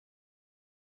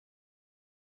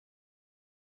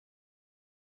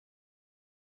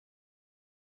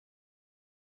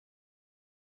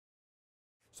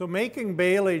So making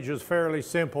baleage is fairly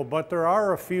simple, but there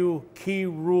are a few key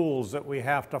rules that we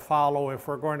have to follow if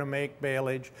we're going to make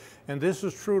baleage. And this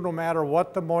is true no matter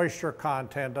what the moisture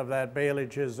content of that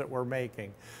baleage is that we're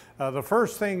making. The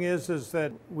first thing is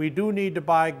that we do need to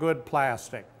buy good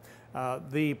plastic.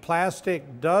 The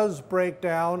plastic does break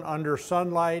down under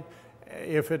sunlight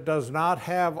if it does not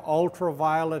have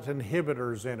ultraviolet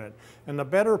inhibitors in it. And the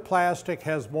better plastic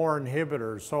has more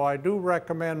inhibitors. So I do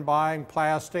recommend buying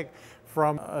plastic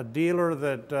from a dealer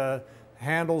that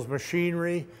handles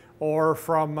machinery or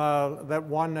from that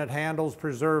one that handles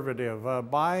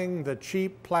preservative. Buying the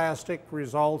cheap plastic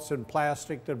results in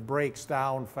plastic that breaks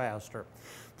down faster.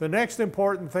 The next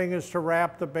important thing is to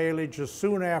wrap the baleage as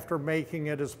soon after making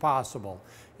it as possible.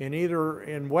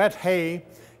 In wet hay,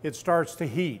 it starts to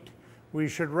heat. We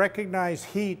should recognize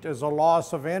heat as a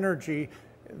loss of energy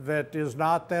that is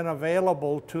not then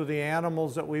available to the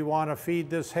animals that we want to feed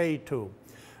this hay to.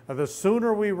 The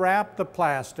sooner we wrap the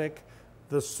plastic,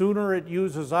 the sooner it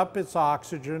uses up its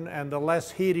oxygen and the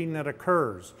less heating that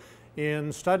occurs.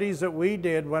 In studies that we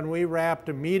did, when we wrapped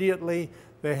immediately,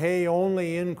 the hay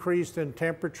only increased in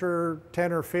temperature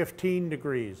 10 or 15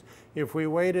 degrees. If we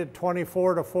waited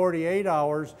 24 to 48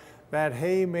 hours, that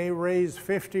hay may raise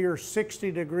 50 or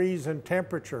 60 degrees in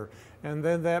temperature, and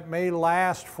then that may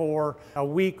last for a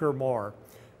week or more.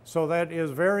 So that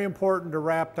is very important to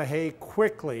wrap the hay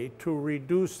quickly to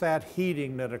reduce that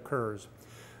heating that occurs.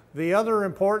 The other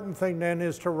important thing then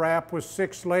is to wrap with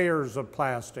 6 layers of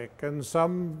plastic, and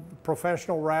some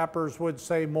professional wrappers would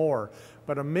say more,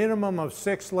 but a minimum of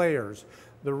 6 layers.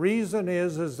 The reason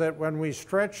is that when we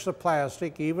stretch the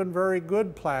plastic, even very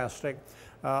good plastic,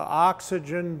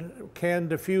 oxygen can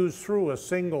diffuse through a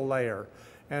single layer.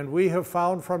 And we have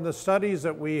found from the studies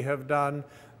that we have done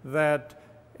that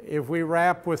if we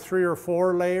wrap with 3 or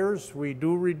 4 layers, we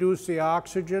do reduce the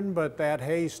oxygen, but that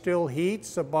hay still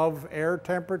heats above air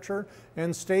temperature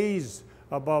and stays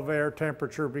above air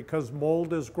temperature because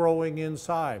mold is growing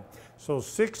inside. So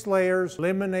 6 layers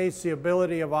eliminates the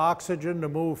ability of oxygen to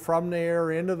move from the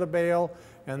air into the bale,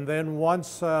 and then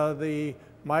once the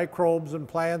microbes and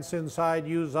plants inside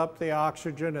use up the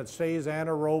oxygen, it stays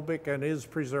anaerobic and is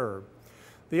preserved.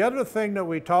 The other thing that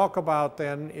we talk about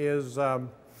then is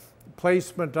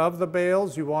placement of the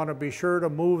bales. You want to be sure to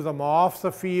move them off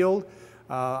the field.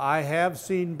 I have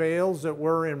seen bales that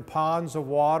were in ponds of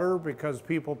water because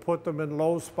people put them in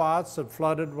low spots that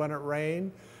flooded when it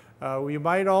rained. You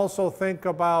might also think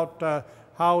about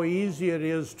how easy it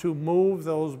is to move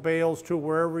those bales to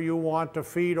wherever you want to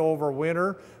feed over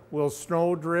winter. Will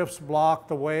snow drifts block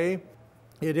the way?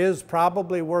 It is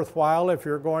probably worthwhile if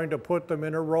you're going to put them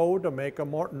in a row to make a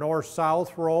more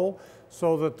north-south row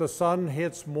so that the sun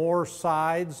hits more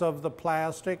sides of the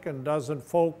plastic and doesn't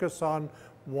focus on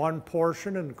one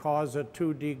portion and cause it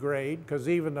to degrade, because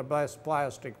even the best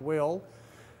plastic will.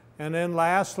 And then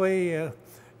lastly,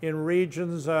 in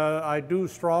regions, I do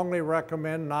strongly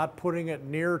recommend not putting it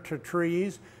near to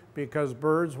trees, because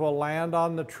birds will land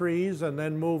on the trees and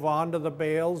then move on to the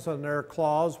bales, and their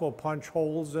claws will punch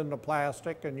holes in the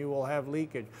plastic and you will have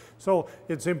leakage. So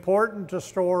it's important to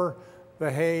store the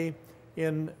hay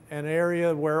in an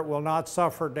area where it will not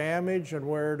suffer damage and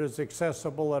where it is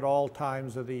accessible at all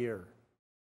times of the year.